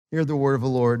Hear the word of the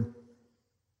Lord.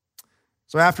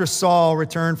 So after Saul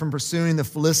returned from pursuing the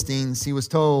Philistines, he was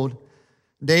told,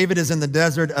 David is in the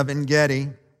desert of En-Gedi.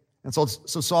 And so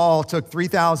Saul took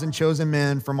 3,000 chosen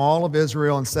men from all of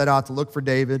Israel and set out to look for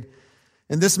David.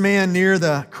 And this man near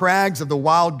the crags of the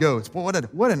wild goats. Boy,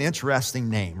 what an interesting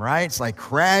name, right? It's like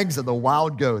crags of the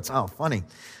wild goats. Oh, funny.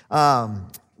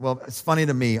 Well, it's funny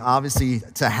to me. Obviously,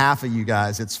 to half of you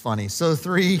guys, it's funny. So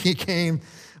he came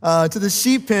to the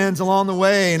sheep pens along the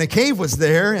way, and a cave was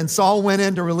there, and Saul went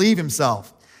in to relieve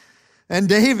himself. And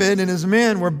David and his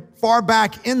men were far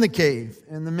back in the cave.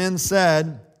 And the men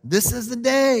said, this is the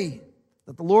day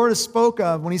that the Lord has spoke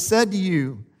of when he said to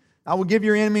you, I will give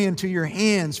your enemy into your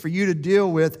hands for you to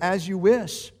deal with as you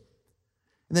wish.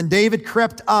 And then David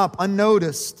crept up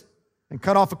unnoticed and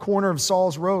cut off a corner of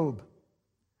Saul's robe.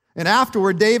 And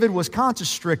afterward, David was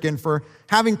conscience-stricken for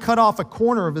having cut off a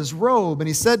corner of his robe. And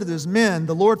he said to his men,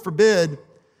 the Lord forbid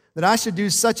that I should do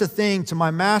such a thing to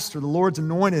my master, the Lord's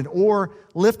anointed, or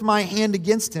lift my hand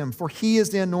against him, for he is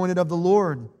the anointed of the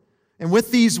Lord. And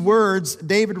with these words,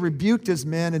 David rebuked his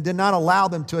men and did not allow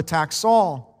them to attack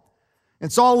Saul.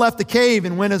 And Saul left the cave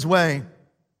and went his way.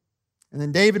 And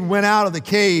then David went out of the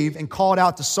cave and called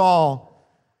out to Saul,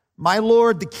 my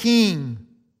Lord the king.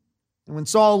 And when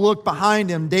Saul looked behind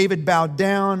him, David bowed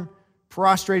down,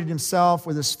 prostrated himself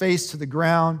with his face to the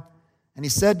ground. And he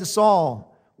said to Saul,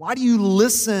 why do you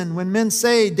listen when men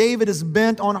say David is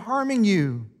bent on harming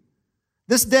you?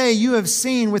 This day you have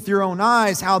seen with your own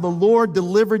eyes how the Lord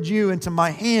delivered you into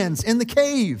my hands in the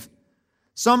cave.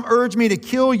 Some urged me to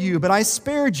kill you, but I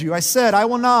spared you. I said, I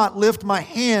will not lift my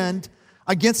hand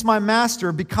against my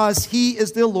master because he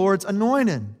is the Lord's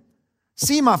anointed.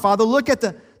 See, my father, look at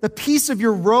the piece of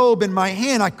your robe in my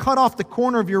hand. I cut off the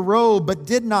corner of your robe, but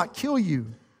did not kill you.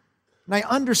 And I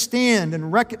understand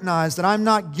and recognize that I'm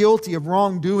not guilty of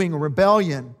wrongdoing or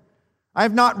rebellion. I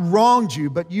have not wronged you,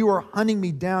 but you are hunting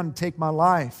me down to take my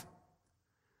life.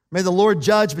 May the Lord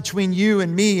judge between you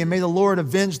and me, and may the Lord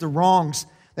avenge the wrongs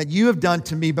that you have done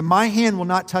to me, but my hand will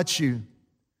not touch you.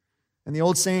 And the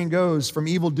old saying goes, from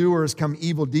evildoers come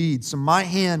evil deeds, so my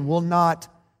hand will not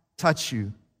touch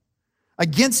you.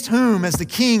 Against whom has the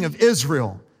king of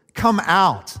Israel come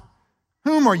out?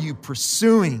 Whom are you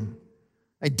pursuing?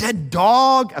 A dead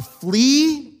dog, a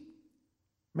flea?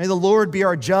 May the Lord be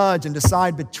our judge and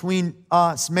decide between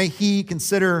us. May he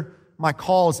consider my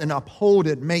cause and uphold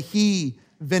it. May he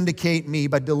vindicate me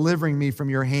by delivering me from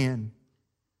your hand.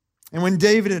 And when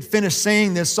David had finished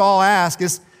saying this, Saul asked,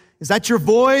 Is that your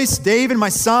voice, David, my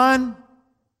son?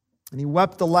 And he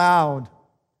wept aloud.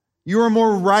 You are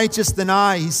more righteous than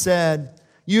I, he said.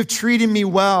 You have treated me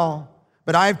well,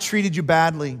 but I have treated you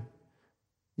badly.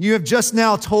 You have just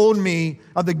now told me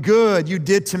of the good you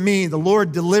did to me. The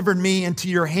Lord delivered me into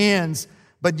your hands,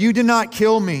 but you did not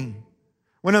kill me.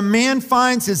 When a man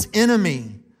finds his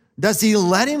enemy, does he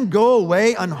let him go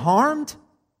away unharmed?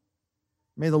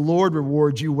 May the Lord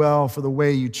reward you well for the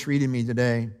way you treated me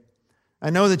today. I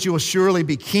know that you will surely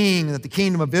be king, and that the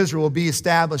kingdom of Israel will be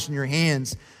established in your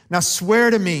hands. Now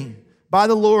swear to me by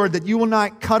the Lord that you will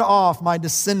not cut off my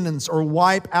descendants or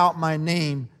wipe out my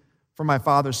name from my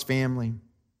father's family.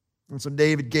 And so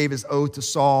David gave his oath to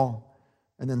Saul,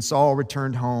 and then Saul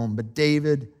returned home. But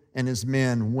David and his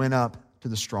men went up to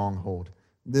the stronghold.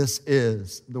 This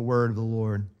is the word of the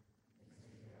Lord.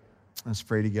 Let's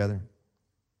pray together.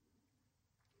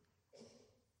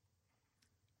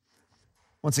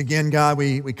 Once again, God,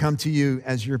 we come to you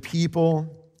as your people,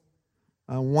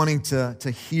 wanting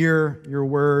to hear your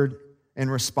word and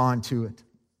respond to it.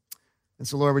 And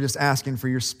so, Lord, we're just asking for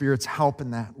your Spirit's help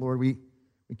in that. Lord, we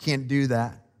can't do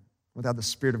that without the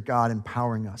Spirit of God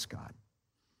empowering us, God.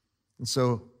 And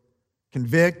so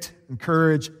convict,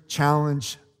 encourage,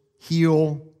 challenge,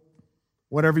 heal,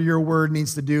 whatever your word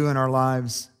needs to do in our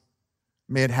lives,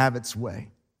 may it have its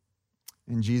way.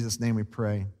 In Jesus' name we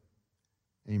pray.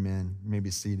 Amen. You may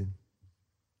be seated.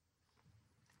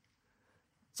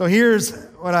 So here's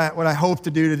what I hope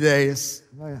to do today is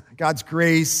God's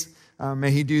grace.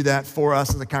 May he do that for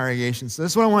us as a congregation. So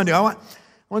this is what I want to do. I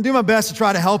want to do my best to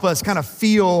try to help us kind of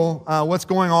feel what's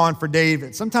going on for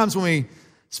David. Sometimes when we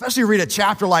especially read a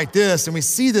chapter like this and we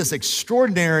see this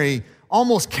extraordinary,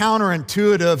 almost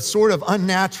counterintuitive, sort of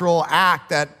unnatural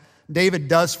act that David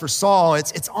does for Saul,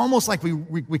 it's almost like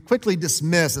we quickly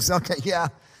dismiss this. Okay, yeah,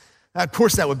 of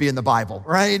course that would be in the Bible,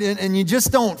 right? And you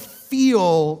just don't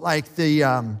feel like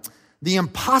the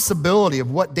impossibility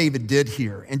of what David did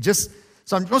here.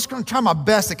 So I'm just going to try my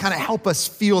best to kind of help us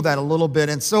feel that a little bit.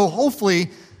 And so hopefully,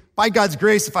 by God's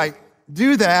grace, if I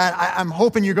do that, I'm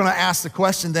hoping you're going to ask the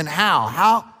question, then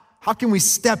how? how can we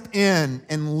step in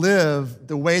and live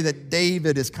the way that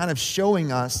David is kind of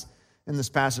showing us in this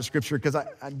passage of Scripture? Because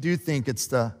I do think it's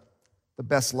the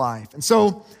best life. And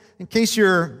so, in case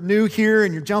you're new here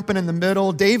and you're jumping in the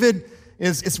middle, David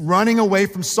is running away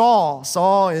from Saul.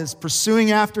 Saul is pursuing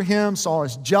after him. Saul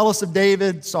is jealous of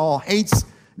David. Saul hates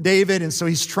David, and so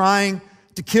he's trying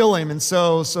to kill him. And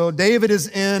so David is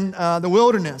in the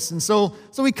wilderness. And so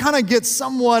we kind of get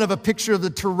somewhat of a picture of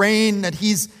the terrain that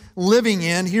he's living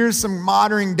in. Here's some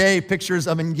modern day pictures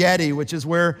of En-Gedi, which is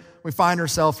where we find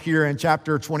ourselves here in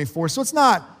chapter 24. So it's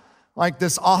not like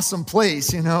this awesome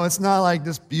place, It's not like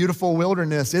this beautiful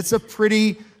wilderness. It's a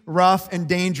pretty rough and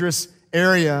dangerous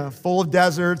area, full of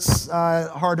deserts,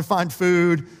 hard to find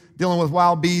food, dealing with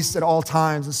wild beasts at all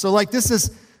times. And so this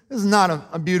is not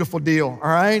a beautiful deal, all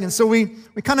right? And so we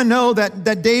kind of know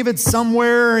that David's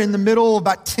somewhere in the middle,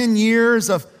 about 10 years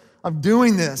of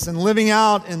doing this and living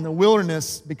out in the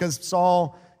wilderness because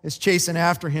Saul is chasing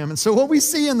after him. And so what we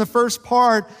see in the first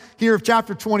part here of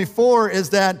chapter 24 is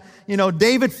that, Saul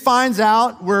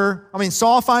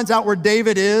finds out where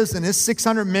David is and his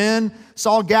 600 men.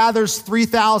 Saul gathers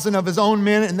 3,000 of his own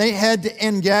men, and they head to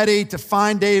En-Gedi to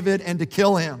find David and to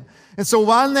kill him. And so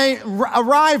when they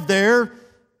arrive there,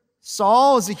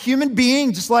 Saul is a human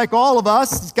being, just like all of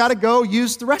us. He's got to go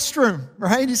use the restroom,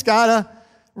 right? He's got to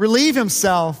relieve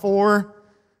himself, or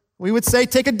we would say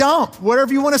take a dump,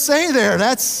 whatever you want to say there.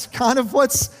 That's kind of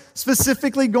what's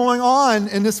specifically going on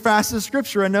in this passage of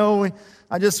Scripture. I know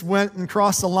I just went and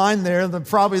crossed the line there.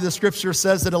 Probably the Scripture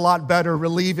says it a lot better.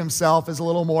 Relieve himself is a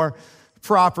little more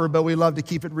proper, but we love to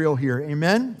keep it real here.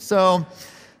 Amen? So,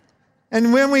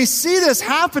 and when we see this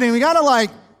happening, we got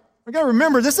to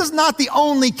remember, this is not the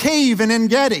only cave in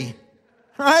En-Gedi,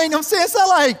 right? You know what I'm saying? It's not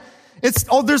like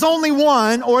there's only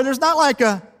one, or there's not like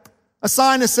a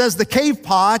sign that says the cave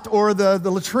pot or the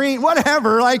latrine,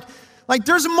 whatever. Like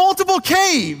there's multiple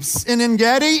caves in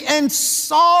En-Gedi, and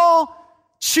Saul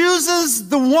chooses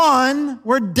the one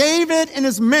where David and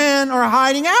his men are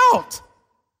hiding out.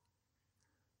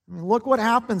 Look what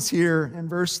happens here in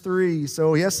verse 3.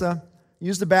 So he has to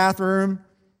use the bathroom.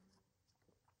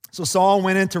 So Saul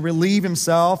went in to relieve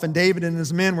himself, and David and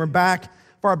his men were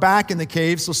far back in the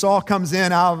cave. So Saul comes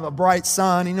in out of a bright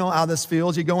sun. How this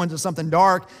feels. You go into something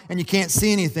dark and you can't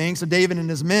see anything. So David and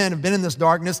his men have been in this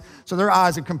darkness, so their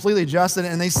eyes are completely adjusted,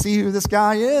 and they see who this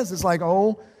guy is. It's like,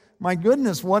 oh my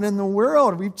goodness, what in the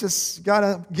world? We've just got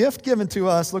a gift given to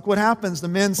us. Look what happens. The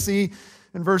men see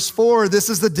in verse 4, this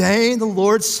is the day the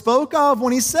Lord spoke of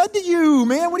when he said to you,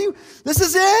 this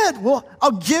is it. Well,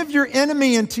 I'll give your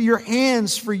enemy into your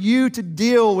hands for you to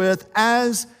deal with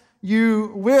as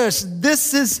you wish.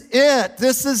 This is it.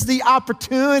 This is the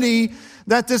opportunity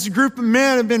that this group of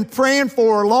men have been praying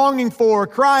for, longing for,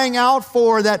 crying out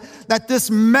for, that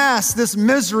this mess, this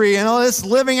misery, and all this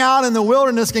living out in the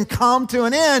wilderness can come to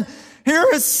an end. Here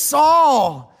is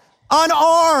Saul,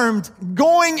 unarmed,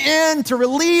 going in to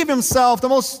relieve himself, the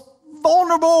most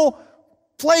vulnerable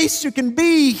place you can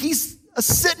be. He's a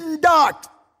sitting duck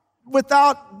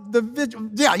without the vigil.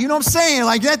 Yeah, you know what I'm saying?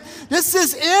 Like that. This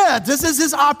is it. This is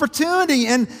his opportunity.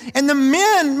 And the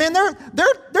men, man,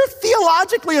 they're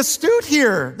theologically astute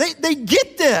here. They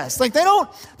get this. Like they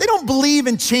don't believe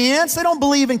in chance. They don't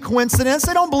believe in coincidence.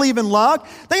 They don't believe in luck.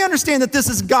 They understand that this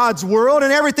is God's world,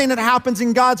 and everything that happens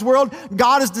in God's world,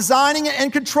 God is designing it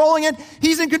and controlling it.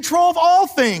 He's in control of all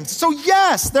things. So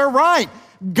yes, they're right.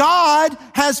 God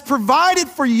has provided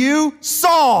for you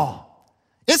Saul.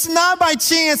 It's not by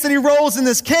chance that he rolls in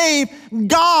this cave.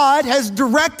 God has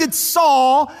directed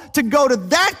Saul to go to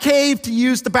that cave to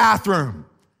use the bathroom.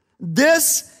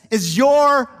 This is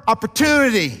your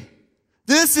opportunity.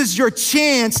 This is your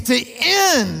chance to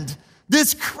end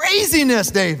this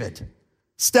craziness, David.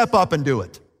 Step up and do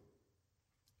it.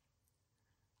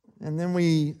 And then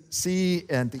we see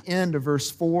at the end of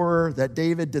verse 4 that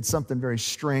David did something very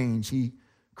strange. He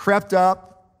crept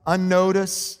up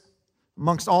unnoticed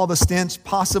amongst all the stench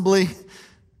possibly,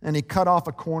 and he cut off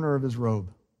a corner of his robe.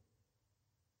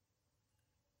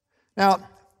 Now,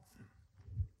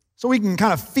 so we can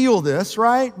kind of feel this,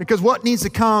 right? Because what needs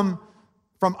to come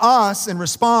from us in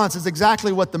response is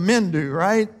exactly what the men do,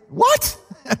 right? What?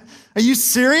 Are you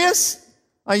serious?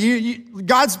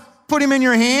 God's put him in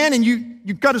your hand and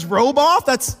you cut his robe off?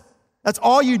 That's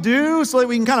all you do? So that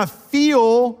we can kind of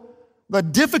feel the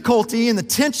difficulty and the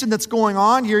tension that's going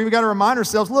on here. We've got to remind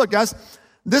ourselves, look, guys,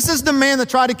 this is the man that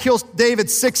tried to kill David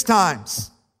 6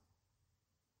 times.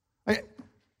 I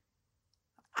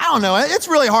don't know. It's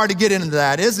really hard to get into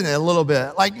that, isn't it, a little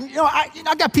bit? Like,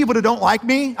 I got people that don't like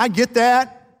me. I get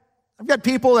that. I've got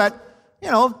people that,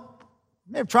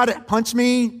 they've tried to punch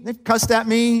me. They've cussed at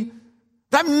me.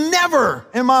 I've never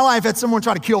in my life had someone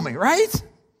try to kill me, right?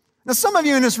 Now, some of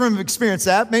you in this room have experienced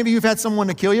that. Maybe you've had someone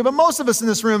to kill you, but most of us in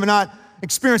this room have not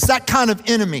experienced that kind of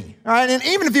enemy, all right? And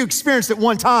even if you experienced it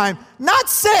one time, not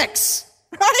 6,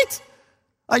 right?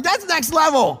 Like, that's next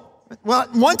level. Well,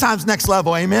 one time's next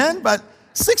level, amen? But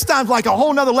 6 times like a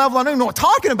whole nother level. I don't even know what I'm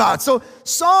talking about. So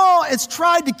Saul has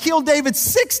tried to kill David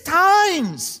 6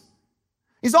 times.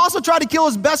 He's also tried to kill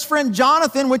his best friend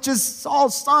Jonathan, which is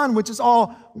Saul's son, which is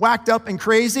all whacked up and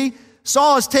crazy.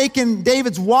 Saul has taken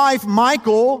David's wife,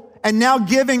 Michal, and now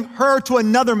giving her to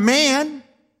another man.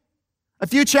 A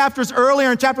few chapters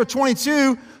earlier in chapter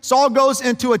 22, Saul goes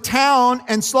into a town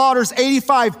and slaughters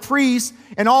 85 priests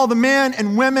and all the men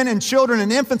and women and children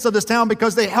and infants of this town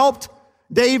because they helped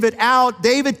David out.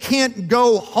 David can't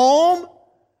go home.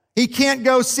 He can't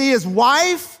go see his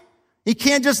wife. He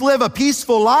can't just live a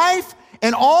peaceful life.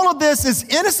 And all of this is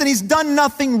innocent. He's done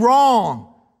nothing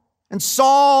wrong. And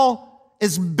Saul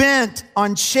is bent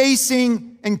on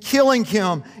chasing and killing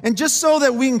him. And just so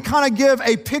that we can kind of give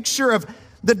a picture of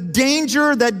the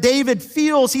danger that David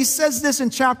feels, he says this in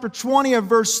chapter 20 of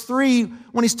verse 3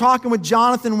 when he's talking with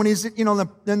Jonathan, when he's,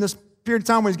 in this period of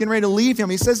time where he's getting ready to leave him.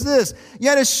 He says this,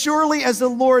 "Yet as surely as the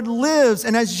Lord lives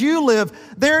and as you live,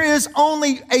 there is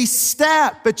only a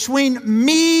step between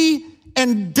me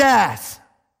and death."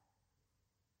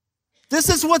 This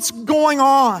is what's going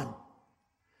on.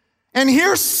 And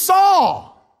here's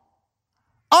Saul,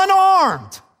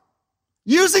 unarmed,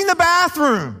 using the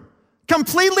bathroom,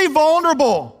 completely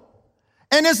vulnerable.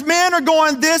 And his men are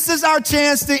going, "This is our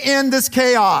chance to end this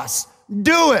chaos.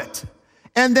 Do it."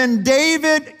 And then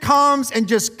David comes and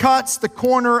just cuts the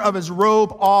corner of his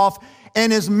robe off,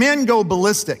 and his men go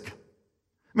ballistic.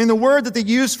 I mean, the word that they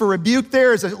use for rebuke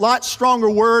there is a lot stronger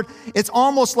word. It's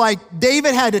almost like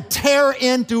David had to tear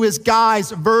into his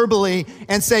guys verbally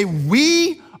and say,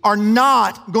 "We are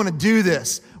not going to do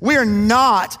this. We are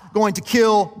not going to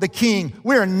kill the king.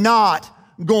 We are not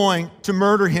going to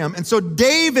murder him." And so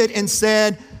David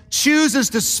instead chooses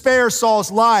to spare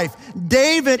Saul's life.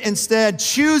 David instead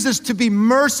chooses to be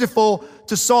merciful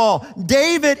to Saul.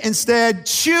 David instead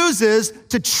chooses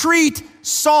to treat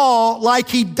Saul like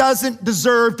he doesn't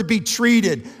deserve to be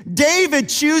treated. David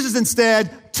chooses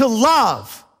instead to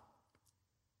love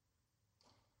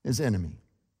his enemy.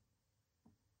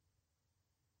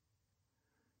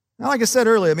 Now, like I said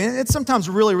earlier, I mean, it's sometimes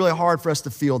really, really hard for us to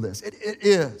feel this. It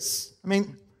is. I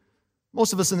mean,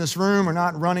 most of us in this room are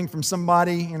not running from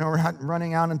somebody, we're not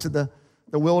running out into the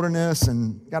wilderness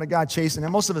and got a guy chasing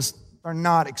them. Most of us are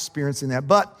not experiencing that.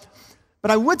 But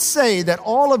I would say that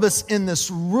all of us in this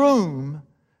room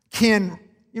can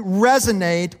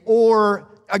resonate or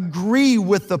agree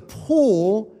with the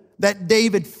pull that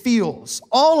David feels.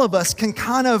 All of us can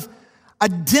kind of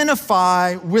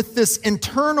identify with this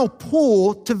internal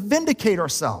pull to vindicate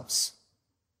ourselves.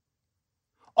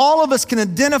 All of us can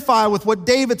identify with what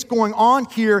David's going on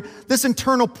here, this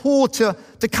internal pull to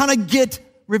kind of get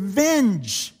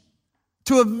revenge,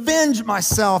 to avenge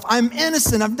myself. I'm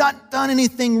innocent. I've not done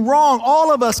anything wrong.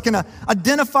 All of us can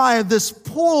identify this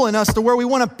pull in us to where we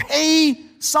want to pay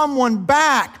someone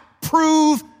back,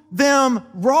 prove them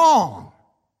wrong.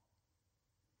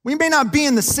 We may not be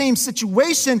in the same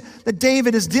situation that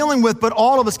David is dealing with, but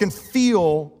all of us can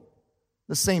feel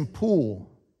the same pull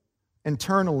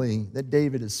internally that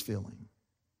David is feeling.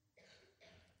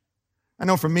 I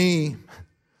know for me,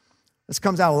 this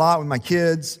comes out a lot with my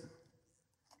kids.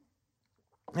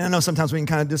 And I know sometimes we can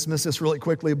kind of dismiss this really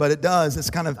quickly, but it does. It's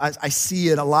kind of, I see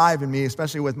it alive in me,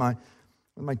 especially with my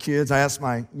kids. I asked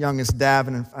my youngest,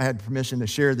 Davin, if I had permission to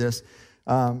share this,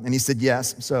 and he said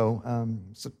yes. So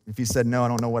if he said no, I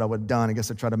don't know what I would have done. I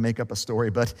guess I'd try to make up a story.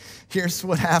 But here's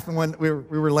what happened when we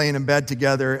were laying in bed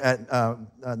together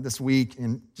at this week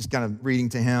and just kind of reading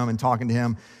to him and talking to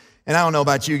him. And I don't know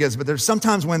about you guys, but there's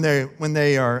sometimes when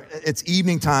they are, it's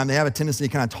evening time, they have a tendency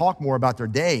to kind of talk more about their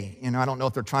day. I don't know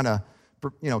if they're trying to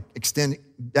extend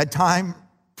bedtime,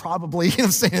 probably. You know what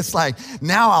I'm saying? It's like,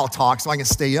 now I'll talk so I can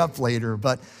stay up later.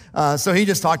 But so he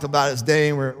just talked about his day,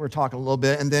 and we're talking a little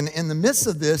bit. And then in the midst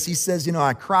of this, he says,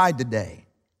 I cried today.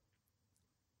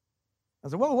 I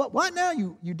said, well, what now?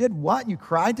 You did what? You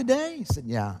cried today? He said,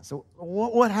 yeah. So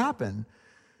what happened?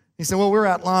 He said, well, we were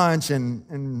at lunch,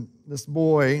 and this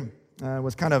boy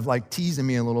was kind of like teasing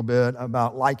me a little bit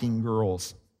about liking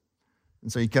girls.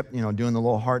 And so he kept, doing the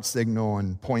little heart signal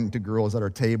and pointing to girls at our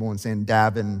table and saying,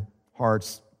 Davin,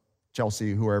 hearts,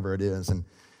 Chelsea, whoever it is. And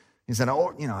he said,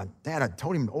 Dad, I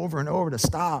told him over and over to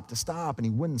stop, and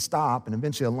he wouldn't stop. And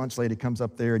eventually a lunch lady comes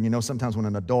up there, and sometimes when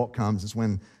an adult comes, it's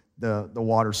when the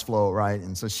waters flow, right?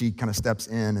 And so she kind of steps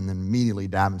in, and then immediately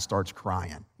Davin starts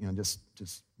crying, just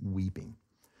weeping.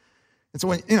 And so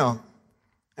when,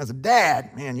 as a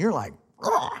dad, man, you're like,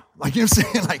 "Ugh." Like you're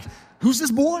saying, like, who's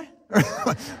this boy?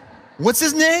 What's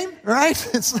his name, right?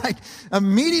 It's like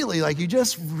immediately, like you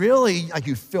just really, like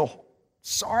you feel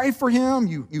sorry for him,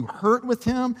 you hurt with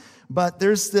him, but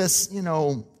there's this,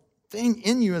 thing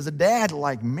in you as a dad,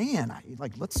 like, man,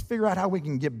 let's figure out how we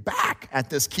can get back at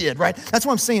this kid, right? That's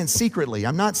what I'm saying secretly.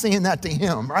 I'm not saying that to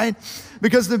him, right?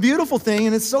 Because the beautiful thing,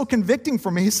 and it's so convicting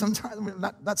for me sometimes,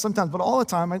 not sometimes, but all the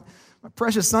time, my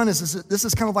precious son this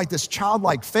is kind of like this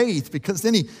childlike faith, because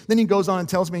then he goes on and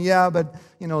tells me, yeah, but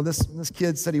this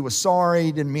kid said he was sorry,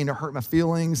 he didn't mean to hurt my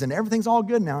feelings, and everything's all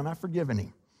good now, and I've forgiven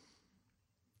him.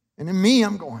 And in me,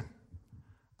 I'm going,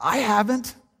 I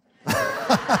haven't.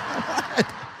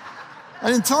 I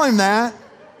didn't tell him that.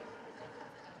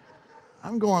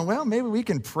 I'm going, well, maybe we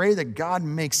can pray that God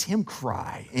makes him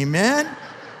cry. Amen?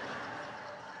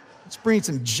 Let's bring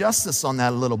some justice on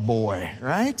that little boy,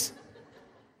 right?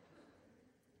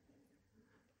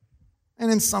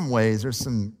 And in some ways, there's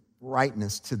some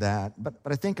rightness to that. But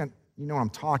I think you know what I'm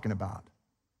talking about.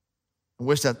 I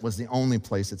wish that was the only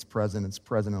place it's present. It's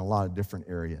present in a lot of different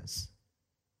areas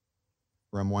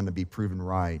where I'm wanting to be proven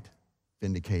right,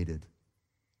 vindicated,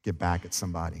 get back at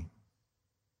somebody.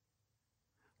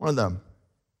 One of the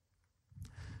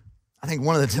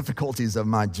difficulties of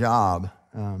my job,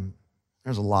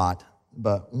 there's a lot,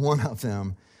 but one of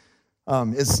them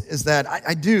is that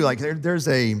I do, like there's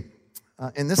a,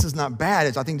 and this is not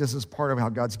bad, I think this is part of how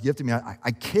God's gifted me. I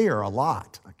care a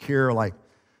lot. I care like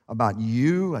about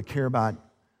you. I care about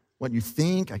what you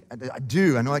think. I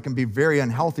do. I know I can be very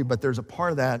unhealthy, but there's a part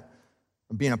of that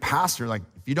of being a pastor, like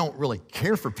if you don't really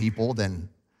care for people, then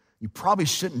you probably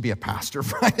shouldn't be a pastor,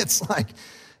 right? It's like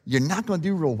you're not going to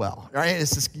do real well, right?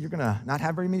 It's just you're going to not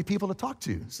have very many people to talk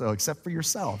to, so except for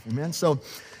yourself, amen? So,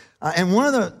 and one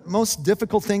of the most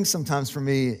difficult things sometimes for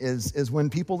me is when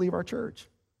people leave our church.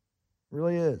 It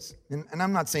really is. And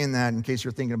I'm not saying that in case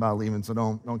you're thinking about leaving, so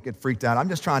don't get freaked out. I'm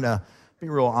just trying to be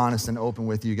real honest and open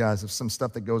with you guys of some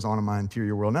stuff that goes on in my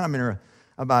interior world. Now, I mean,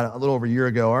 about a little over a year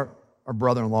ago, our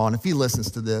brother-in-law, and if he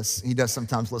listens to this, he does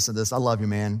sometimes listen to this. I love you,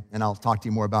 man, and I'll talk to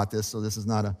you more about this, so this is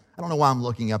not I don't know why I'm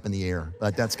looking up in the air,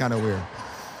 but that's kind of weird.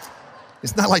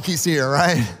 It's not like he's here,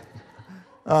 right?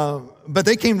 But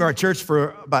they came to our church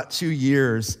for about 2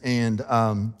 years, and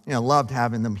loved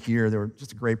having them here. They were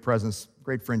just a great presence,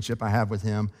 great friendship I have with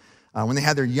him. When they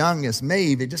had their youngest,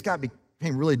 Maeve, it just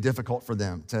became really difficult for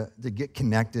them to get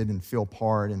connected and feel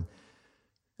part. And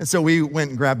so we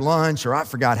went and grabbed lunch, or I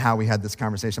forgot how we had this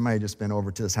conversation. I might have just been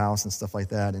over to his house and stuff like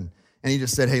that. And he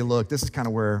just said, hey, look, this is kind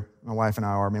of where my wife and I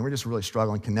are, man. We're just really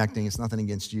struggling connecting. It's nothing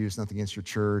against you. It's nothing against your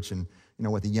church. And,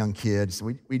 with the young kids, so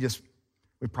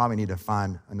we probably need to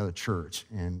find another church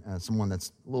and someone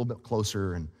that's a little bit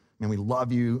closer. And, man, we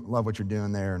love you, love what you're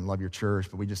doing there, and love your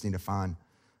church, but we just need to find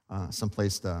some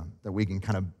place that we can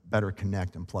kind of better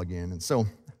connect and plug in. And so,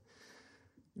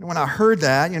 when I heard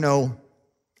that,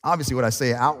 obviously what I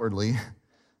say outwardly,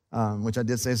 which I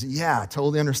did say, is, yeah, I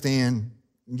totally understand,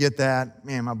 get that.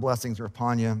 Man, my blessings are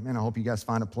upon you. Man, I hope you guys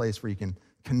find a place where you can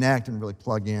connect and really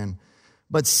plug in.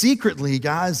 But secretly,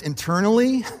 guys,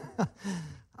 internally,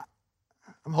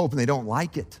 I'm hoping they don't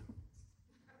like it.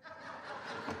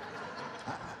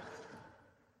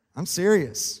 I'm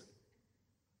serious.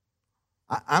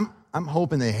 I'm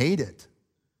hoping they hate it.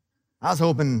 I was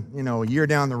hoping, a year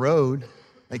down the road,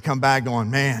 they come back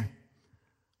going, man,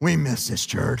 we miss this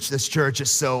church. This church is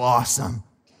so awesome.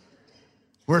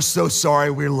 We're so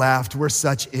sorry we left. We're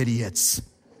such idiots,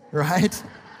 right?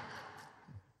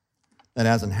 That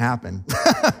hasn't happened.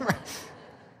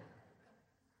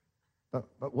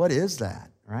 But what is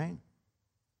that, right?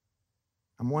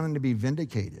 I'm wanting to be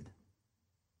vindicated.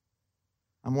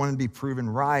 I'm wanting to be proven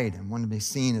right. I'm wanting to be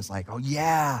seen as like, oh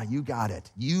yeah, you got it.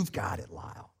 You've got it,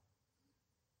 Lisle.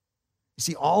 You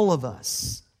see, all of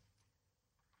us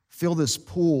feel this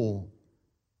pull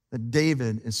that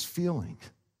David is feeling.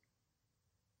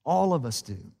 All of us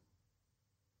do.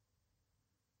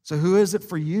 So who is it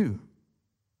for you?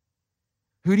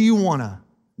 Who do you want to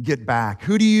get back?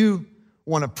 Who do you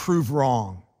want to prove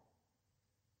wrong?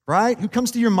 Right? Who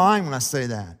comes to your mind when I say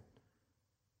that?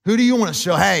 Who do you want to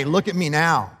show, hey, look at me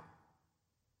now?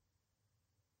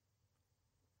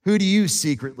 Who do you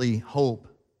secretly hope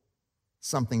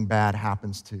something bad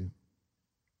happens to?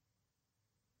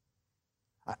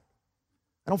 I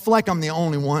don't feel like I'm the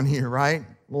only one here, right?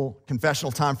 A little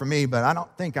confessional time for me, but I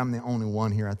don't think I'm the only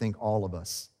one here. I think all of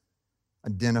us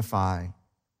identify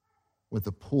with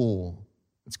the pull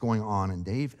that's going on in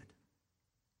David.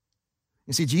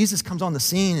 You see, Jesus comes on the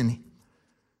scene and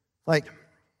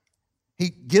He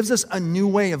gives us a new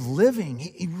way of living.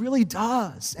 He really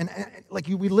does. And like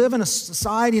we live in a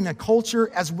society and a culture,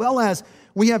 as well as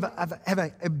we have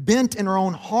a bent in our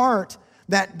own heart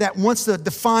that wants to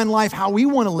define life how we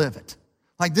want to live it.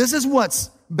 Like, this is what's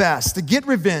best, to get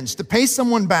revenge, to pay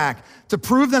someone back, to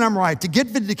prove that I'm right, to get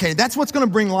vindicated. That's what's going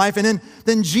to bring life. And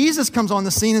then Jesus comes on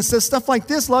the scene and says stuff like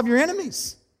this: love your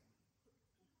enemies.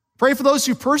 Pray for those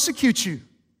who persecute you.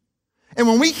 And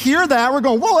when we hear that, we're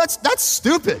going, whoa, that's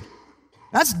stupid.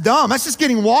 That's dumb. That's just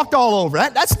getting walked all over.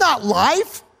 That's not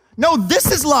life. No,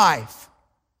 this is life.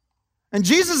 And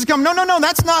Jesus is coming, no,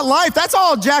 that's not life. That's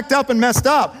all jacked up and messed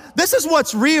up. This is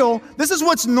what's real. This is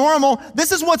what's normal.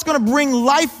 This is what's going to bring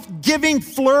life-giving,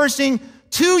 flourishing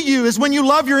to you, is when you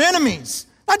love your enemies.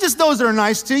 Not just those that are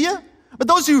nice to you, but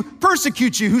those who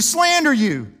persecute you, who slander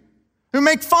you, who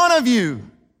make fun of you,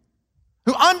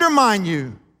 who undermine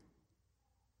you.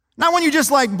 Not when you just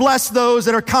like bless those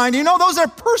that are kind to you. No, those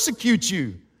that persecute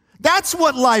you. That's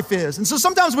what life is. And so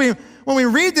sometimes when we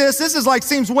read this is like,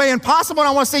 seems way impossible. And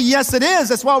I want to say, yes, it is.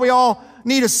 That's why we all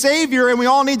need a Savior, and we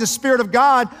all need the Spirit of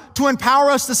God to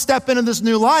empower us to step into this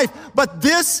new life. But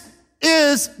this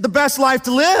is the best life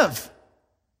to live.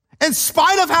 In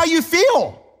spite of how you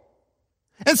feel.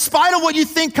 In spite of what you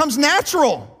think comes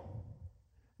natural.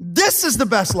 This is the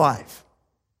best life.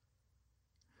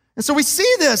 And so we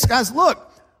see this, guys, look,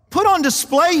 put on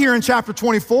display here in chapter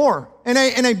 24 in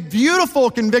a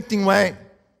beautiful, convicting way.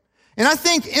 And I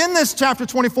think in this chapter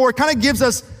 24, it kind of gives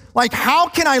us, like, how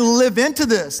can I live into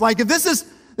this? Like, if this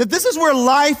is where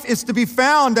life is to be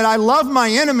found, that I love my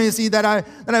enemies, that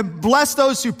I bless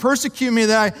those who persecute me,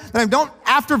 that I don't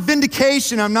after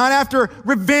vindication, I'm not after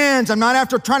revenge, I'm not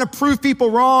after trying to prove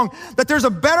people wrong, that there's a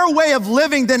better way of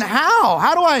living, then how?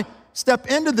 How do I step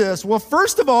into this? Well,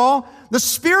 first of all, the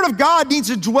Spirit of God needs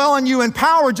to dwell in you in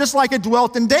power, just like it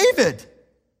dwelt in David.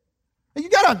 You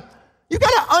gotta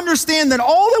understand that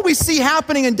all that we see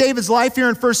happening in David's life here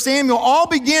in 1 Samuel all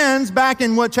begins back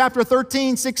in chapter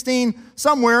 13, 16,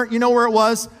 somewhere. You know where it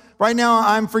was. Right now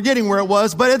I'm forgetting where it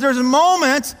was. But there's a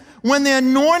moment when the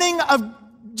anointing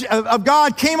of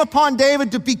God came upon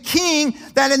David to be king,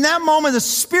 that in that moment the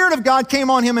Spirit of God came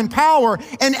on him in power.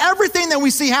 And everything that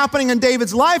we see happening in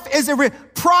David's life is a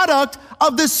product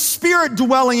of the Spirit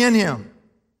dwelling in him.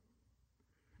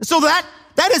 So that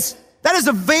is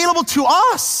available to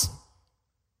us.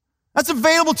 That's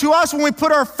available to us when we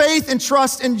put our faith and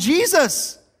trust in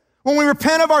Jesus. When we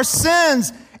repent of our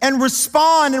sins and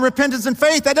respond in repentance and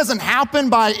faith. That doesn't happen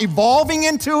by evolving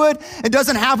into it. It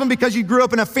doesn't happen because you grew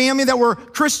up in a family that were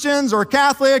Christians or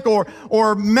Catholic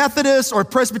or Methodist or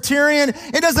Presbyterian.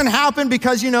 It doesn't happen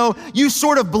because, you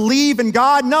sort of believe in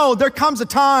God. No, there comes a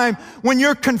time when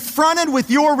you're confronted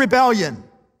with your rebellion.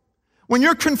 When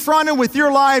you're confronted with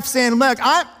your life saying, look,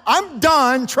 I'm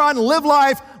done trying to live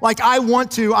life like I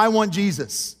want to. I want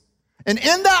Jesus. And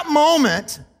in that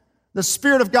moment, the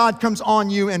Spirit of God comes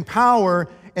on you in power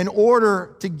in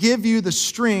order to give you the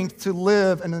strength to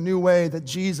live in a new way that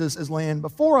Jesus is laying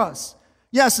before us.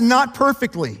 Yes, not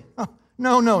perfectly.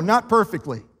 No, not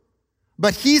perfectly.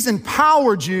 But He's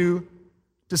empowered you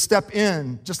to step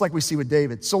in, just like we see with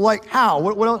David. So like how?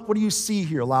 What do you see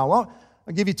here, Lau? Well,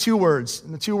 I'll give you two words,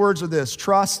 and the two words are this: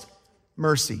 trust,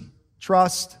 mercy.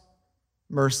 Trust,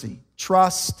 mercy.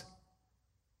 Trust,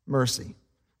 mercy.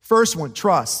 First one,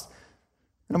 trust.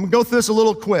 And I'm going to go through this a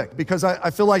little quick because I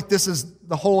feel like this is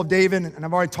the whole of David, and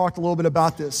I've already talked a little bit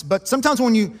about this. But sometimes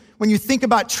when you think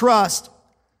about trust,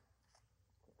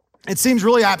 it seems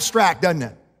really abstract, doesn't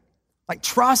it? Like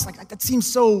trust, like that seems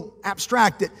so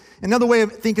abstract. Another way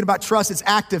of thinking about trust is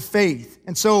active faith.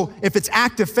 And so if it's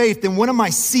active faith, then what am I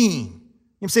seeing?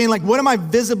 I'm saying, like, what am I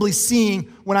visibly seeing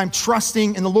when I'm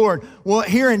trusting in the Lord? Well,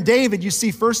 here in David, you see,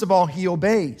 first of all, he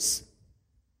obeys.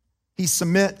 He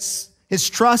submits. His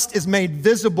trust is made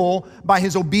visible by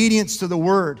his obedience to the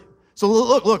word. So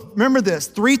look, remember this.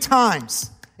 3 times,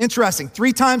 interesting,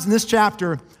 3 times in this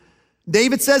chapter,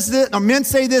 David says this, or men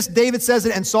say this, David says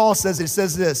it, and Saul says it. It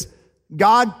says this: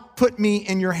 God put me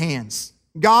in your hands.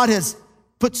 God has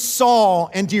put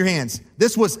Saul into your hands.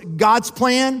 This was God's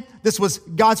plan. This was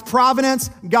God's providence.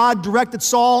 God directed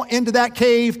Saul into that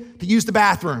cave to use the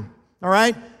bathroom. All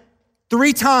right?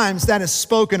 3 times that is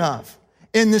spoken of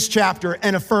in this chapter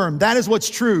and affirmed. That is what's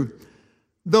true.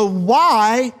 The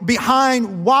why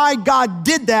behind why God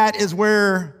did that is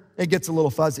where it gets a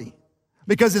little fuzzy.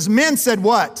 Because his men said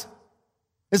what?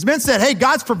 His men said, hey,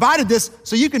 God's provided this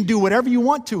so you can do whatever you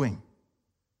want to him.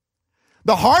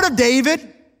 The heart of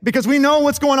David, because we know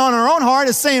what's going on in our own heart,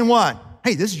 is saying what?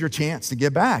 Hey, this is your chance to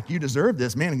get back. You deserve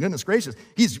this, man, and goodness gracious.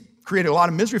 He's created a lot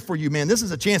of misery for you, man. This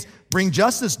is a chance. Bring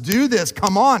justice. Do this.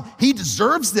 Come on. He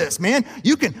deserves this, man.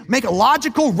 You can make a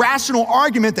logical, rational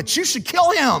argument that you should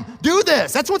kill him. Do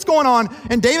this. That's what's going on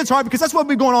in David's heart because that's what's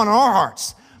been going on in our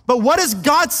hearts. But what does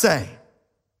God say?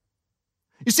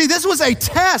 You see, this was a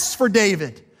test for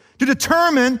David to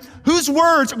determine whose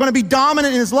words are going to be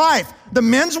dominant in his life. The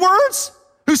men's words,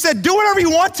 who said, do whatever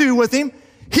you want to with him.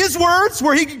 His words,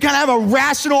 where he could kind of have a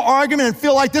rational argument and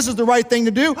feel like this is the right thing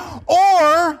to do.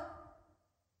 Or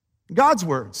God's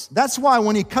words. That's why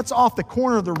when he cuts off the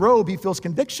corner of the robe, he feels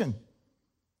conviction.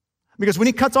 Because when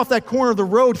he cuts off that corner of the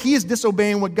road, he is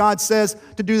disobeying what God says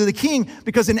to do to the king.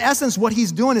 Because in essence, what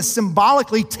he's doing is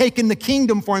symbolically taking the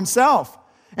kingdom for himself.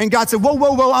 And God said, whoa,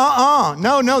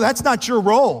 no, that's not your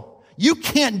role. You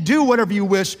can't do whatever you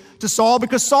wish to Saul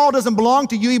because Saul doesn't belong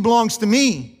to you, he belongs to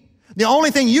me. The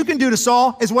only thing you can do to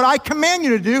Saul is what I command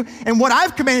you to do, and what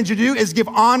I've commanded you to do is give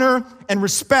honor and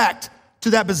respect to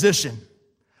that position.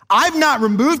 I've not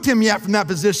removed him yet from that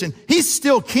position. He's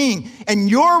still king, and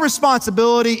your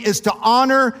responsibility is to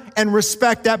honor and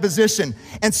respect that position.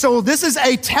 And so this is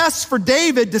a test for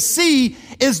David to see,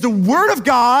 is the word of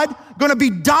God going to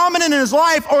be dominant in his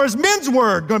life, or is men's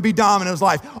word going to be dominant in his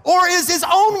life? Or is his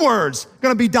own words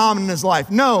going to be dominant in his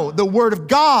life? No, the word of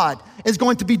God is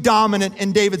going to be dominant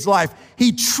in David's life.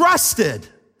 He trusted,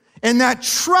 and that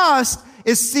trust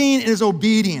is seen in his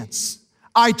obedience.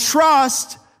 I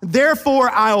trust, therefore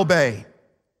I obey.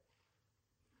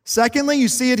 Secondly, you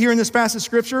see it here in this passage of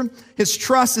scripture, his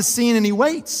trust is seen and he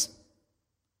waits.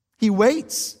 He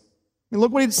waits. I mean,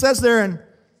 look what he says there in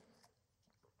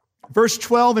verse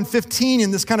 12 and 15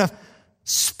 in this kind of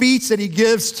speech that he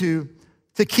gives to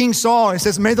King Saul. He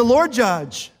says, may the Lord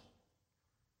judge.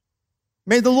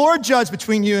 May the Lord judge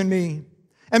between you and me.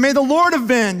 And may the Lord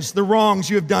avenge the wrongs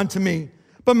you have done to me.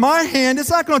 But my hand is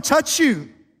not going to touch you.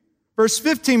 Verse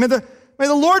 15, may the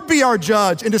Lord be our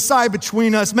judge and decide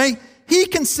between us. May he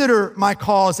consider my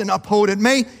cause and uphold it.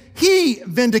 May he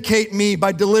vindicate me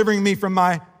by delivering me from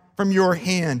your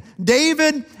hand.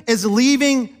 David is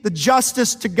leaving the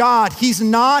justice to God. He's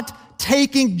not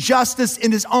taking justice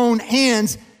in his own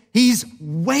hands. He's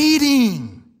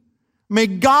waiting. May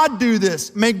God do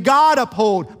this. May God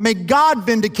uphold. May God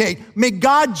vindicate. May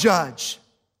God judge.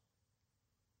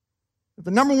 If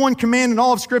the number one command in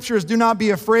all of Scripture is do not be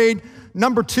afraid,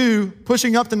 number two,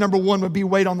 pushing up to number one, would be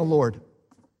wait on the Lord.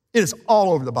 It is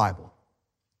all over the Bible.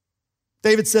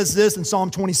 David says this in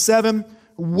Psalm 27,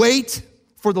 wait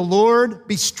for the Lord,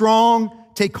 be strong,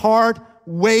 take heart,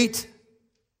 wait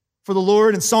for the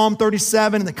Lord. In Psalm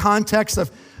 37, in the context of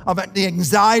the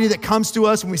anxiety that comes to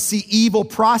us when we see evil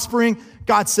prospering,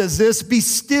 God says this, be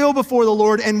still before the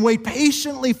Lord and wait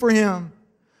patiently for him.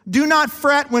 Do not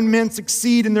fret when men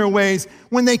succeed in their ways,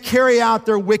 when they carry out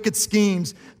their wicked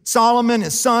schemes. Solomon,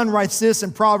 his son, writes this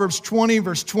in Proverbs 20,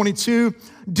 verse 22.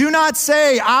 Do not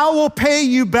say, I will pay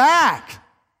you back.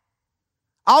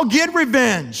 I'll get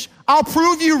revenge. I'll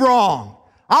prove you wrong.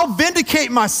 I'll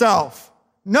vindicate myself.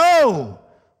 No,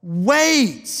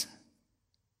 wait.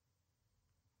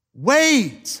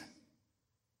 Wait.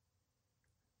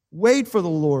 Wait for the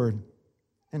Lord,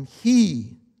 and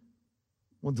he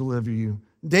will deliver you.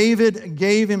 David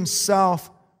gave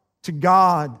himself to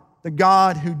God, the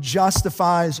God who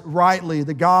justifies rightly,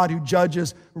 the God who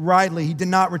judges rightly. He did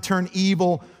not return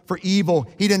evil for evil.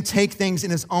 He didn't take things in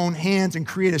his own hands and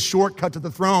create a shortcut to the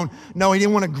throne. No, he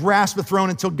didn't want to grasp the throne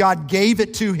until God gave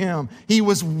it to him. He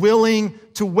was willing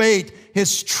to wait.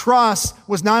 His trust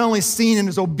was not only seen in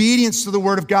his obedience to the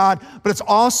word of God, but it's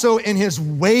also in his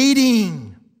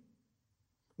waiting.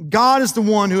 God is the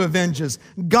one who avenges.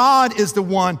 God is the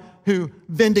one who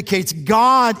vindicates.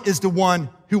 God is the one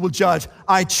who will judge.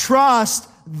 I trust,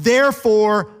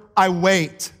 therefore I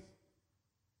wait.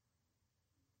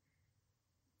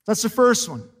 That's the first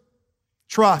one,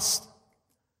 trust.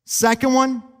 Second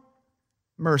one,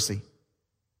 mercy.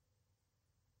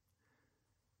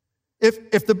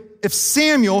 If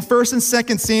Samuel, 1st and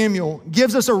 2nd Samuel,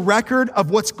 gives us a record of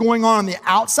what's going on the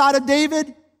outside of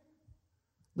David,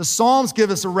 the Psalms give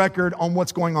us a record on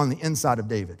what's going on the inside of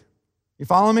David. You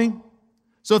follow me?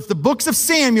 So if the books of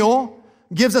Samuel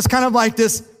gives us kind of like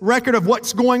this record of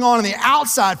what's going on the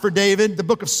outside for David, the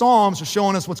book of Psalms are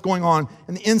showing us what's going on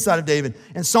in the inside of David.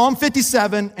 And Psalm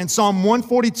 57 and Psalm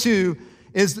 142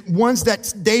 is ones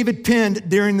that David penned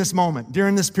during this moment,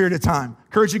 during this period of time. I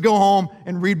encourage you to go home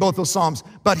and read both those Psalms.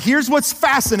 But here's what's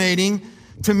fascinating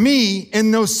to me in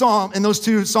those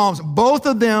two Psalms. Both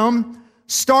of them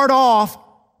start off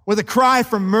with a cry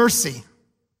for mercy.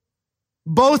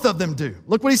 Both of them do.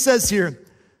 Look what he says here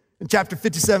in chapter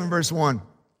 57, verse 1.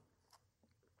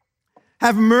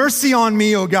 Have mercy on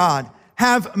me, O God.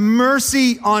 have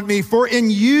mercy on me, for in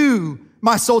you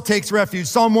my soul takes refuge.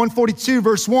 Psalm 142,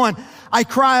 verse 1, I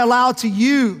cry aloud to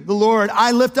you, the Lord.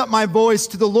 I lift up my voice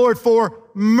to the Lord for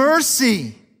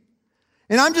mercy.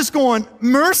 And I'm just going,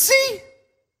 mercy?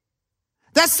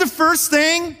 That's the first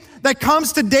thing that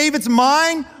comes to David's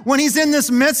mind when he's in this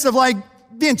midst of like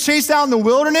being chased out in the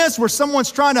wilderness where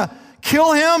someone's trying to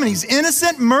kill him and he's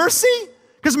innocent. Mercy?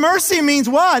 Because mercy means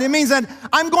what? It means that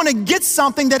I'm going to get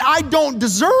something that I don't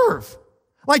deserve.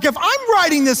 Like if I'm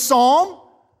writing this psalm,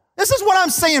 this is what I'm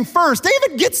saying first.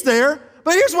 David gets there,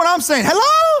 but here's what I'm saying.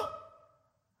 Hello?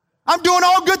 I'm doing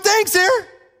all good things here.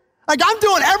 Like I'm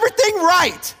doing everything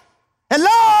right.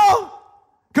 Hello?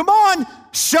 Come on,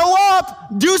 show up,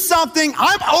 do something.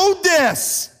 I'm owed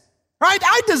this, right?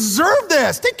 I deserve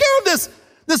this. Take care of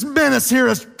this menace here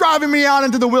that's driving me out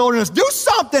into the wilderness. Do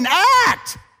something,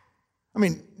 act. I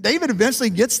mean, David eventually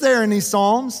gets there in these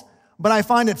Psalms, but I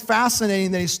find it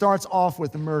fascinating that he starts off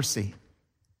with mercy.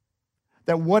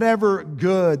 That whatever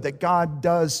good that God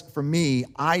does for me,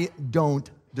 I don't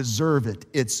deserve it.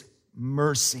 It's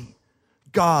mercy.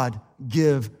 God,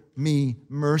 give me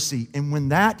mercy. And when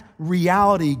that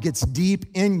reality gets deep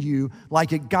in you,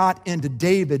 like it got into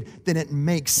David, then it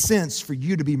makes sense for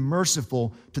you to be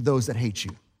merciful to those that hate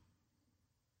you.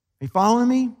 Are you following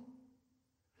me?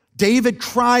 David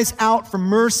cries out for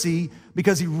mercy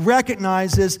because he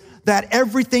recognizes that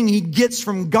everything he gets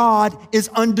from God is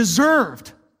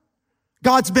undeserved.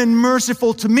 God's been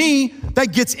merciful to me.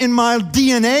 That gets in my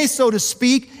DNA, so to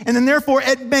speak, and then therefore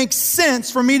it makes sense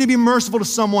for me to be merciful to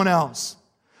someone else.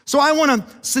 So I want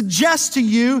to suggest to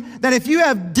you that if you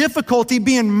have difficulty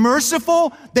being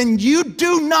merciful, then you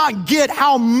do not get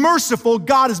how merciful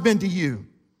God has been to you.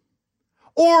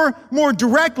 Or more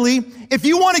directly, if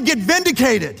you want to get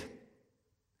vindicated,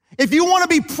 if you want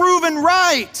to be proven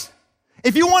right,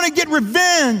 if you want to get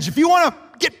revenge, if you want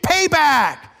to get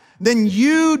payback, then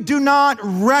you do not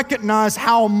recognize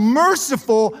how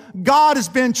merciful God has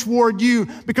been toward you.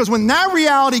 Because when that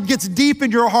reality gets deep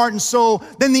in your heart and soul,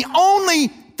 then the only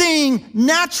thing,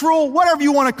 natural, whatever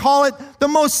you want to call it, the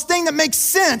most thing that makes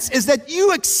sense is that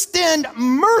you extend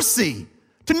mercy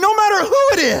to no matter who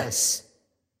it is.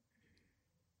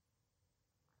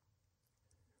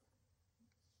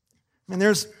 I mean,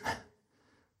 there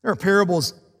are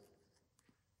parables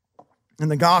in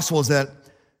the Gospels that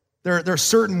there are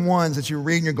certain ones that you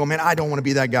read and you go, man, I don't want to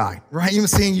be that guy, right? You know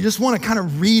what I'm saying? You just want to kind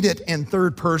of read it in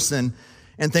third person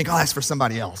and think, oh, that's for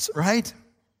somebody else, right?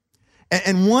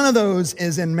 And one of those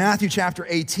is in Matthew chapter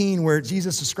 18, where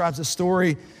Jesus describes a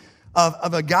story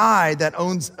of a guy that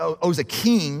owes a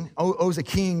king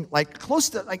like close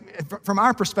to, like from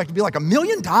our perspective, be like $1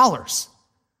 million.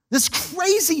 This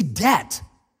crazy debt.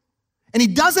 And he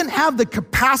doesn't have the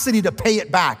capacity to pay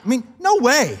it back. I mean, no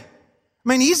way. I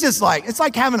mean, he's just like, it's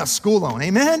like having a school loan,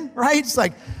 amen? Right? It's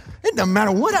like, it doesn't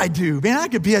matter what I do. Man, I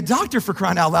could be a doctor for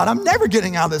crying out loud. I'm never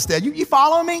getting out of this debt. You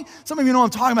follow me? Some of you know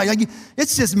what I'm talking about. Like,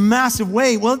 it's just massive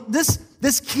weight. Well,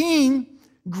 this king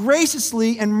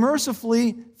graciously and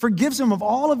mercifully forgives him of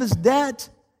all of his debt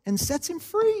and sets him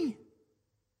free.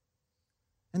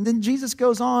 And then Jesus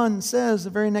goes on and says the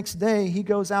very next day, he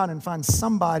goes out and finds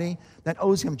somebody that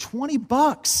owes him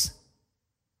 $20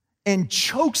 and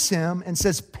chokes him and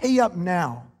says, pay up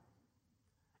now.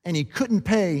 And he couldn't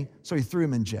pay, so he threw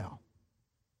him in jail.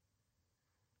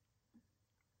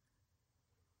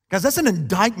 Guys, that's an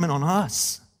indictment on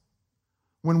us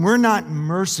when we're not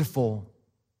merciful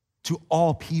to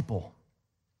all people,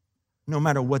 no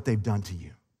matter what they've done to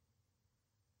you.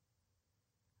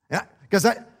 Because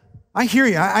I hear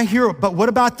you. I hear, but what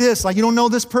about this? Like, you don't know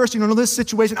this person, you don't know this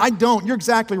situation. I don't. You're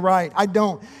exactly right. I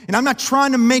don't. And I'm not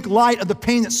trying to make light of the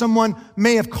pain that someone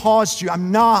may have caused you.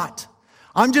 I'm not.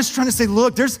 I'm just trying to say,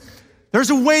 look, there's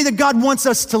a way that God wants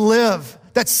us to live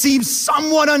that seems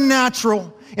somewhat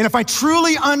unnatural. And if I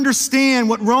truly understand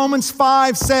what Romans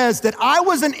 5 says, that I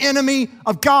was an enemy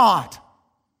of God,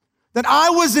 that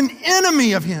I was an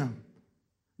enemy of Him,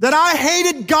 that I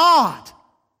hated God,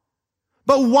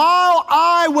 but while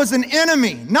I was an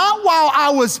enemy, not while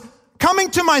I was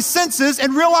coming to my senses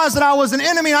and realized that I was an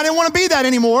enemy and I didn't want to be that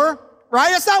anymore, right?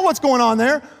 That's not what's going on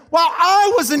there. While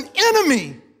I was an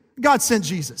enemy, God sent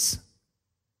Jesus.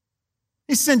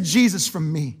 He sent Jesus for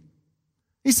me.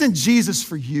 He sent Jesus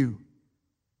for you.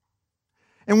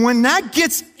 And when that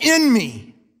gets in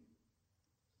me,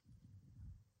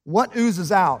 what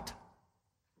oozes out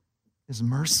is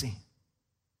mercy.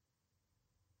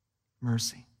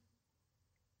 Mercy.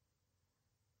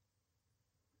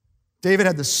 David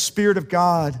had the Spirit of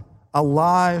God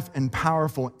alive and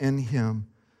powerful in him,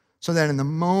 so that in the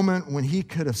moment when he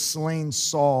could have slain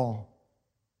Saul,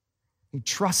 he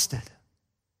trusted.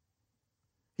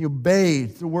 He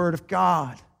obeyed the word of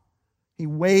God. He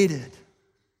waited.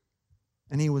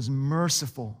 And he was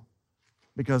merciful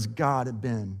because God had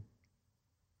been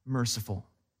merciful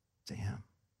to him.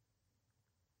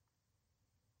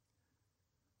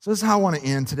 So this is how I want to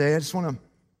end today. I just want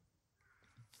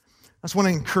to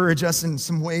encourage us in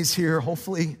some ways here,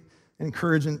 hopefully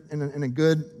encourage in a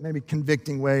good, maybe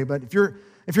convicting way. But if you're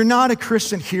not a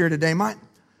Christian here today, my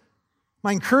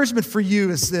encouragement for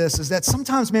you is this, is that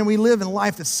sometimes, man, we live in a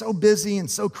life that's so busy and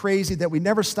so crazy that we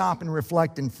never stop and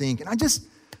reflect and think. And I just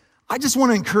want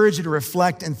to encourage you to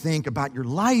reflect and think about your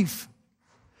life.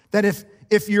 That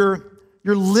if you're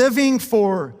living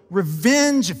for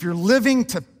revenge, if you're living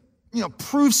to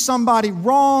prove somebody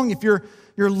wrong, if you're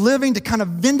living to kind of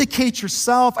vindicate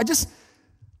yourself, I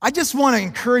just want to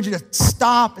encourage you to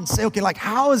stop and say, okay, like,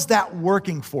 how is that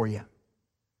working for you?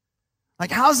 Like,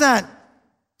 how's that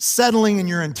settling in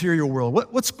your interior world?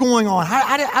 What's going on?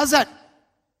 How's that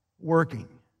working?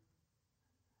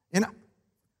 And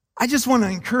I just want to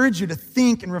encourage you to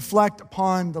think and reflect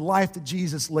upon the life that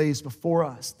Jesus lays before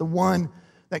us, the one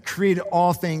that created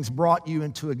all things, brought you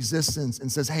into existence,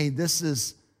 and says, hey, this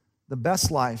is the best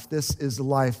life. This is the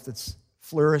life that's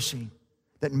flourishing,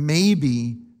 that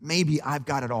maybe I've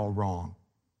got it all wrong.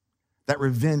 That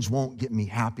revenge won't get me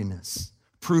happiness.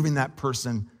 Proving that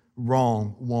person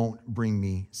wrong won't bring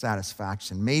me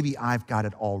satisfaction. Maybe I've got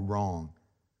it all wrong.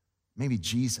 Maybe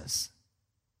Jesus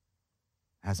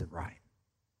has it right.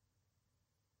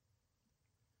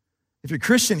 If you're a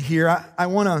Christian here, I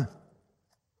want to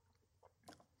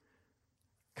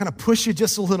kind of push you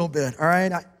just a little bit, all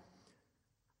right?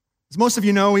 As most of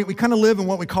you know, we kind of live in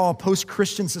what we call a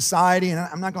post-Christian society, and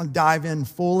I'm not going to dive in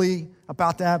fully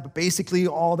about that, but basically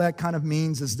all that kind of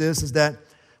means is that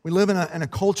we live in a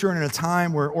culture and in a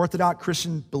time where Orthodox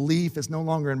Christian belief is no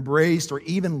longer embraced or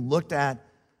even looked at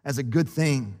as a good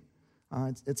thing.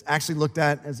 It's actually looked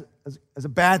at as a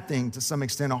bad thing to some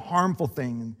extent, a harmful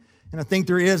thing. And I think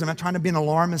there is, I'm not trying to be an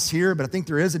alarmist here, but I think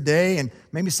there is a day, and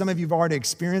maybe some of you have already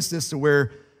experienced this, to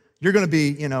where you're going to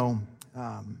be,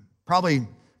 probably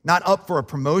not up for a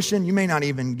promotion. You may not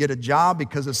even get a job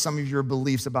because of some of your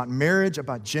beliefs about marriage,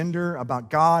 about gender,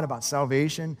 about God, about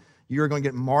salvation. You're going to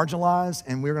get marginalized,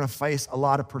 and we're going to face a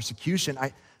lot of persecution.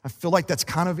 I feel like that's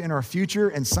kind of in our future,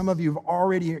 and some of you are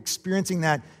already experiencing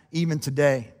that even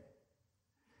today.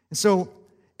 And so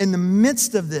in the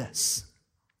midst of this,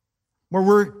 where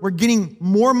we're getting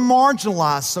more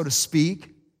marginalized, so to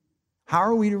speak, how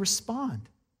are we to respond?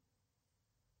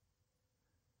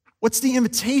 What's the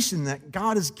invitation that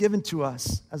God has given to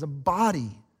us as a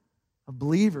body of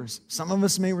believers? Some of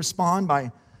us may respond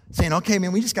by saying, okay,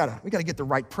 man, we gotta get the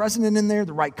right president in there,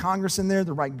 the right Congress in there,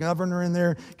 the right governor in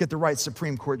there, get the right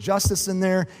Supreme Court justice in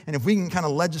there. And if we can kind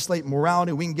of legislate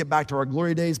morality, we can get back to our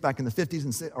glory days back in the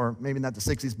 50s, or maybe not the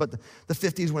 60s, but the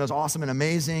 50s when it was awesome and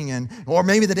amazing, or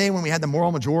maybe the day when we had the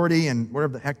moral majority and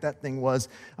whatever the heck that thing was.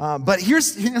 But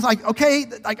here's like, okay,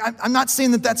 like I'm not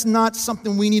saying that that's not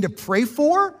something we need to pray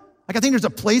for. Like, I think there's a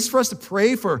place for us to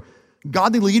pray for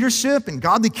godly leadership and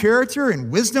godly character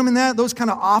and wisdom in those kind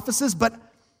of offices, but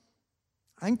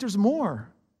I think there's more.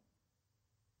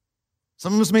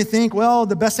 Some of us may think, well,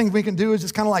 the best thing we can do is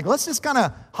just kind of like, let's just kind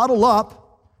of huddle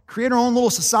up, create our own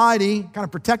little society, kind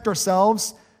of protect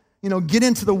ourselves, get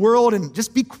into the world and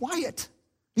just be quiet,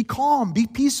 be calm, be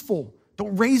peaceful.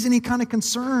 Don't raise any kind of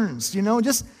concerns,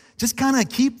 just kind of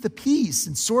keep the peace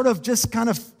and sort of just kind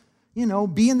of,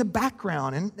 be in the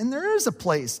background. And there is a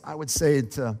place, I would say,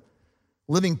 to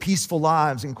living peaceful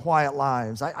lives and quiet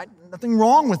lives. Nothing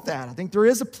wrong with that. I think there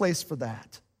is a place for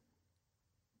that.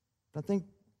 But I think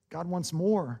God wants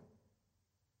more.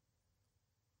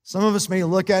 Some of us may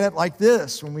look at it like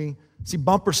this when we see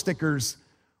bumper stickers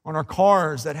on our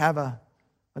cars that have a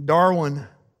Darwin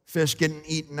fish getting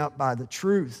eaten up by the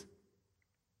truth.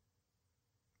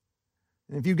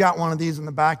 And if you've got one of these in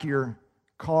the back of your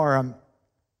car, I'm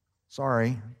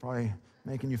sorry, probably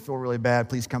making you feel really bad.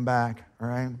 Please come back, all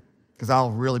right? Because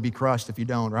I'll really be crushed if you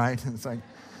don't, right? It's like,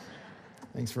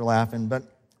 thanks for laughing. But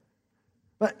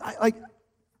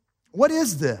what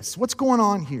is this? What's going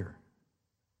on here?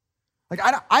 Like,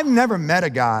 I've never met a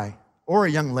guy or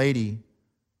a young lady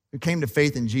who came to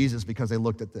faith in Jesus because they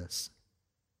looked at this.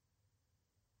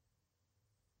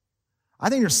 I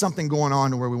think there's something going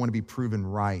on to where we want to be proven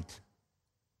right.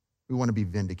 We want to be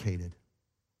vindicated.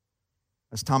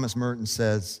 As Thomas Merton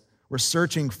says, we're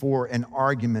searching for an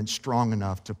argument strong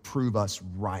enough to prove us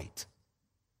right.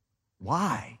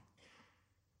 Why?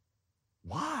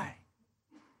 Why?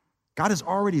 God has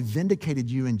already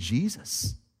vindicated you in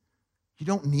Jesus. You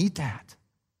don't need that.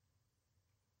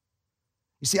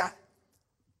 You see,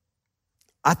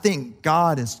 I think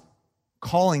God is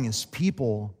calling his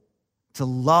people to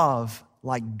love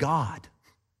like God,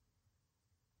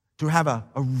 to have a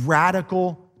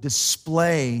radical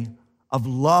display of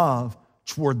love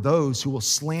toward those who will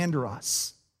slander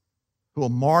us, who will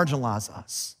marginalize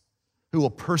us, who will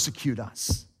persecute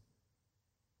us.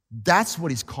 That's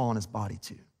what he's calling his body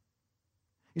to.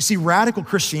 You see, radical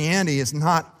Christianity is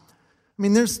not,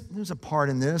 there's a part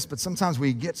in this, but sometimes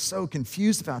we get so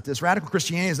confused about this. Radical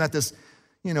Christianity is not this,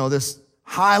 this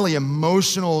highly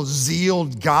emotional,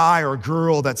 zealed guy or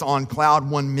girl that's on cloud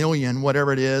 1,000,000,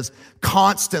 whatever it is,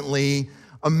 constantly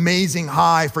amazing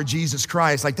high for Jesus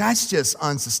Christ. Like, that's just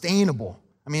unsustainable.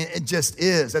 It just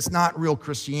is. That's not real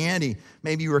Christianity.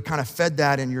 Maybe you were kind of fed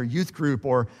that in your youth group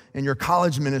or in your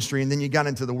college ministry, and then you got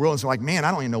into the world and so like, man,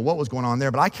 I don't even know what was going on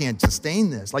there, but I can't sustain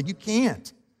this. Like, you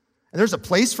can't. And there's a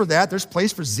place for that. There's a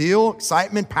place for zeal,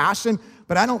 excitement, passion,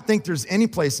 but I don't think there's any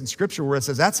place in Scripture where it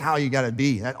says that's how you got to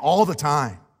be, that all the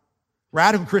time.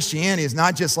 Radical Christianity is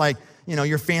not just like,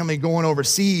 your family going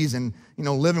overseas and,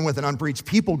 living with an unreached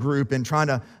people group and trying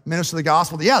to minister the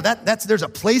gospel. Yeah, there's a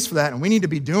place for that, and we need to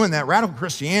be doing that. Radical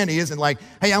Christianity isn't like,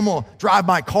 hey, I'm going to drive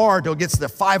my car until it gets to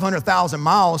 500,000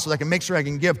 miles so I can make sure I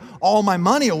can give all my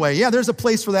money away. Yeah, there's a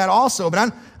place for that also,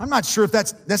 but I'm not sure if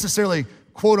that's necessarily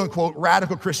quote-unquote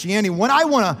radical Christianity. What I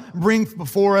want to bring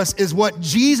before us is what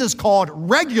Jesus called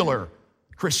regular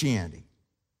Christianity.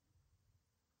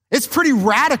 It's pretty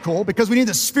radical because we need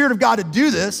the Spirit of God to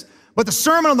do this, but the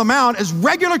Sermon on the Mount is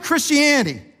regular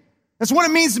Christianity. That's what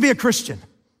it means to be a Christian.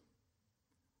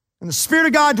 And the Spirit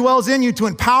of God dwells in you to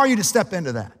empower you to step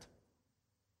into that.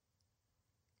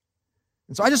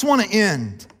 And so I just want to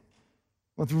end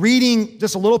with reading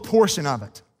just a little portion of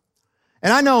it.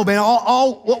 And I know, man,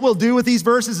 all what we'll do with these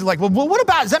verses is like, well, what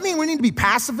about, does that mean we need to be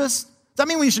pacifists? Does that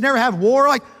mean we should never have war?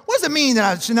 Like, what does it mean that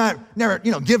I should never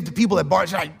give to people that borrow?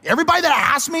 Everybody that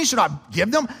asks me, should I give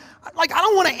them? Like, I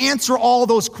don't want to answer all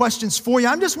those questions for you.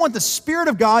 I just want the Spirit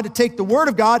of God to take the Word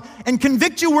of God and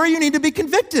convict you where you need to be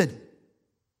convicted.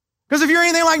 Because if you're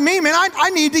anything like me, man,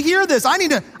 I need to hear this. I need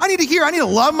to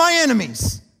love my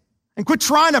enemies and quit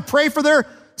trying to pray for their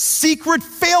secret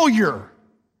failure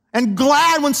and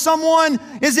glad when someone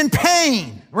is in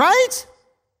pain, right?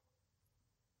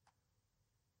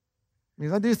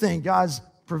 Because I do think God's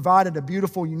provided a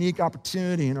beautiful, unique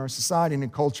opportunity in our society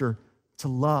and culture to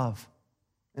love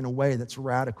in a way that's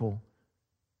radical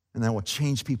and that will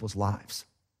change people's lives.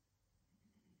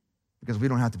 Because we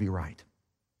don't have to be right.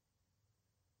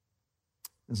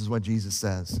 This is what Jesus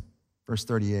says, verse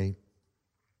 38.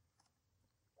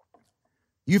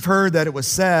 You've heard that it was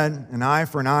said, an eye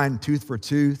for an eye and tooth for a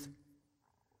tooth.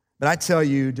 But I tell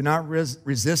you, do not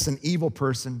resist an evil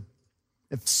person.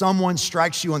 If someone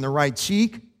strikes you on the right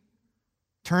cheek,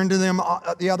 turn to them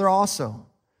the other also.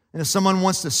 And if someone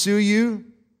wants to sue you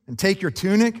and take your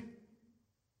tunic,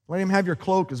 let him have your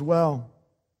cloak as well.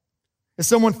 If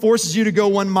someone forces you to go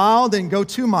 1 mile, then go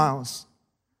 2 miles.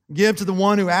 Give to the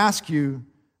one who asks you,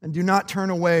 and do not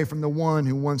turn away from the one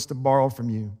who wants to borrow from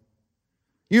you.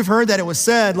 You've heard that it was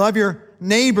said, love your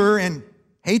neighbor and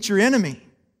hate your enemy.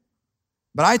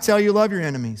 But I tell you, love your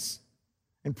enemies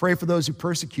and pray for those who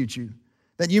persecute you,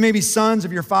 that you may be sons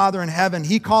of your Father in heaven.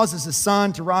 He causes his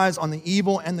sun to rise on the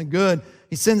evil and the good.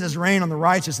 He sends his rain on the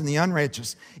righteous and the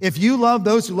unrighteous. If you love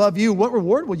those who love you, what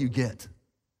reward will you get?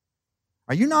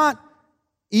 Are you not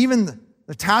even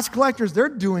the tax collectors? They're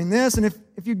doing this. And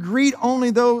if you greet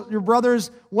only those, your brothers,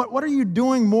 what are you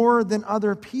doing more than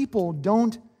other people?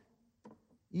 Don't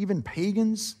even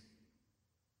pagans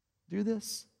do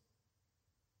this?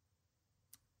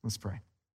 Let's pray.